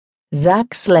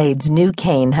Zack Slade's new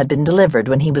cane had been delivered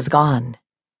when he was gone.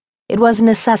 It was a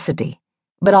necessity,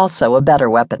 but also a better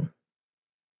weapon.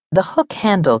 The hook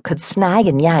handle could snag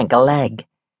and yank a leg.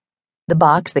 The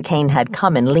box the cane had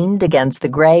come in leaned against the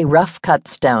gray, rough-cut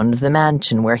stone of the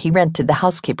mansion where he rented the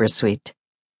housekeeper's suite.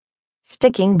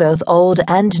 Sticking both old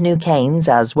and new canes,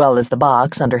 as well as the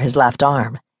box, under his left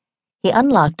arm, he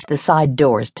unlocked the side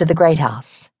doors to the great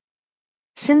house.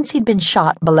 Since he'd been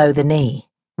shot below the knee,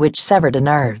 which severed a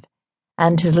nerve,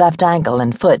 and his left ankle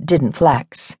and foot didn't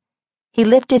flex, he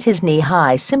lifted his knee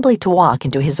high simply to walk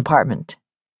into his apartment.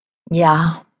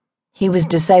 Yeah, he was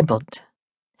disabled,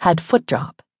 had foot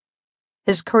drop.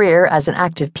 His career as an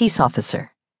active peace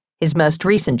officer, his most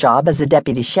recent job as a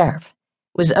deputy sheriff,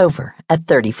 was over at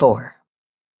 34.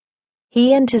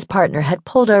 He and his partner had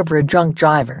pulled over a drunk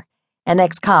driver, an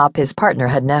ex-cop his partner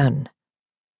had known.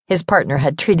 His partner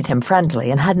had treated him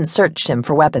friendly and hadn't searched him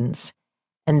for weapons,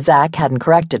 and Zack hadn't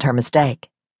corrected her mistake.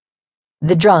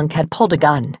 The drunk had pulled a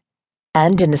gun,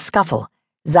 and in a scuffle,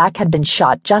 Zack had been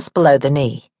shot just below the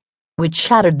knee, which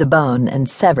shattered the bone and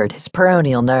severed his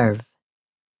peroneal nerve.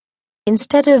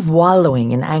 Instead of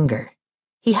wallowing in anger,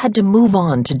 he had to move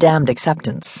on to damned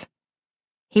acceptance.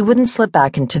 He wouldn't slip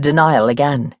back into denial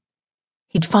again.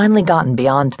 He'd finally gotten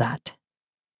beyond that.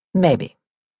 Maybe.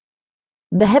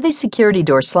 The heavy security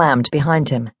door slammed behind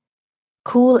him.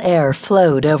 Cool air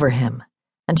flowed over him,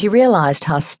 and he realized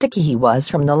how sticky he was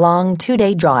from the long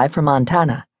 2-day drive from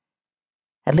Montana.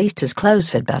 At least his clothes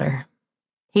fit better.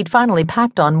 He'd finally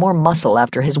packed on more muscle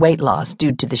after his weight loss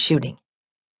due to the shooting.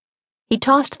 He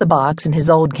tossed the box and his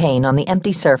old cane on the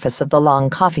empty surface of the long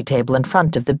coffee table in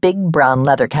front of the big brown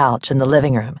leather couch in the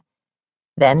living room.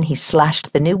 Then he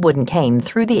slashed the new wooden cane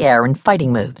through the air in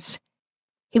fighting moves.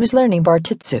 He was learning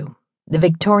Bartitsu, the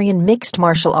Victorian mixed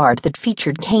martial art that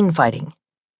featured cane fighting.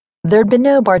 There'd been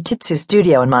no Bartitsu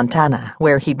studio in Montana,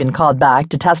 where he'd been called back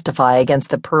to testify against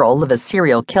the parole of a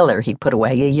serial killer he'd put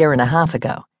away a year and a half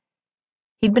ago.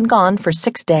 He'd been gone for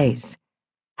 6 days,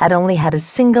 had only had a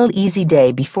single easy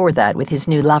day before that with his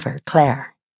new lover,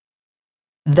 Claire.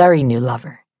 Very new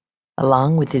lover,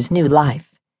 along with his new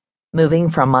life, moving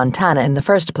from Montana in the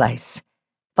first place,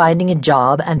 finding a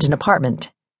job and an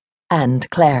apartment, and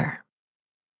Claire.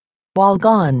 While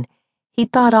gone,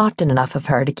 he'd thought often enough of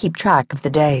her to keep track of the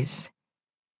days.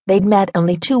 They'd met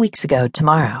only 2 weeks ago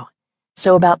tomorrow,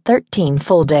 so about 13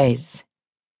 full days.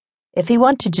 If he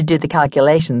wanted to do the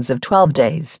calculations of 12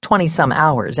 days, 20-some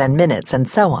hours and minutes and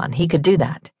so on, he could do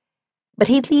that. But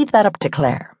he'd leave that up to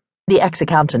Claire, the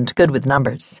ex-accountant good with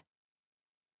numbers.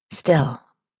 Still,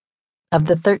 of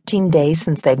the 13 days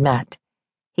since they'd met,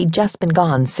 he'd just been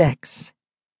gone 6.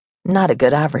 Not a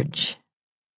good average.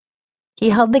 He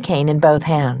held the cane in both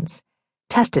hands,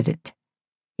 tested it.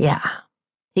 Yeah,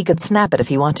 he could snap it if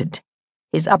he wanted.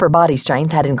 His upper body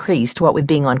strength had increased, what with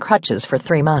being on crutches for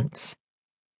 3 months.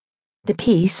 The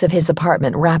piece of his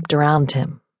apartment wrapped around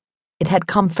him. It had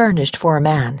come furnished for a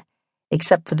man,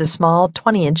 except for the small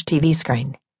 20-inch TV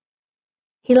screen.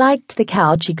 He liked the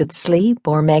couch he could sleep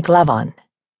or make love on,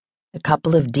 a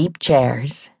couple of deep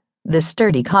chairs, the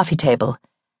sturdy coffee table,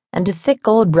 and a thick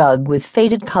old rug with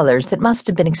faded colors that must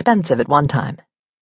have been expensive at one time.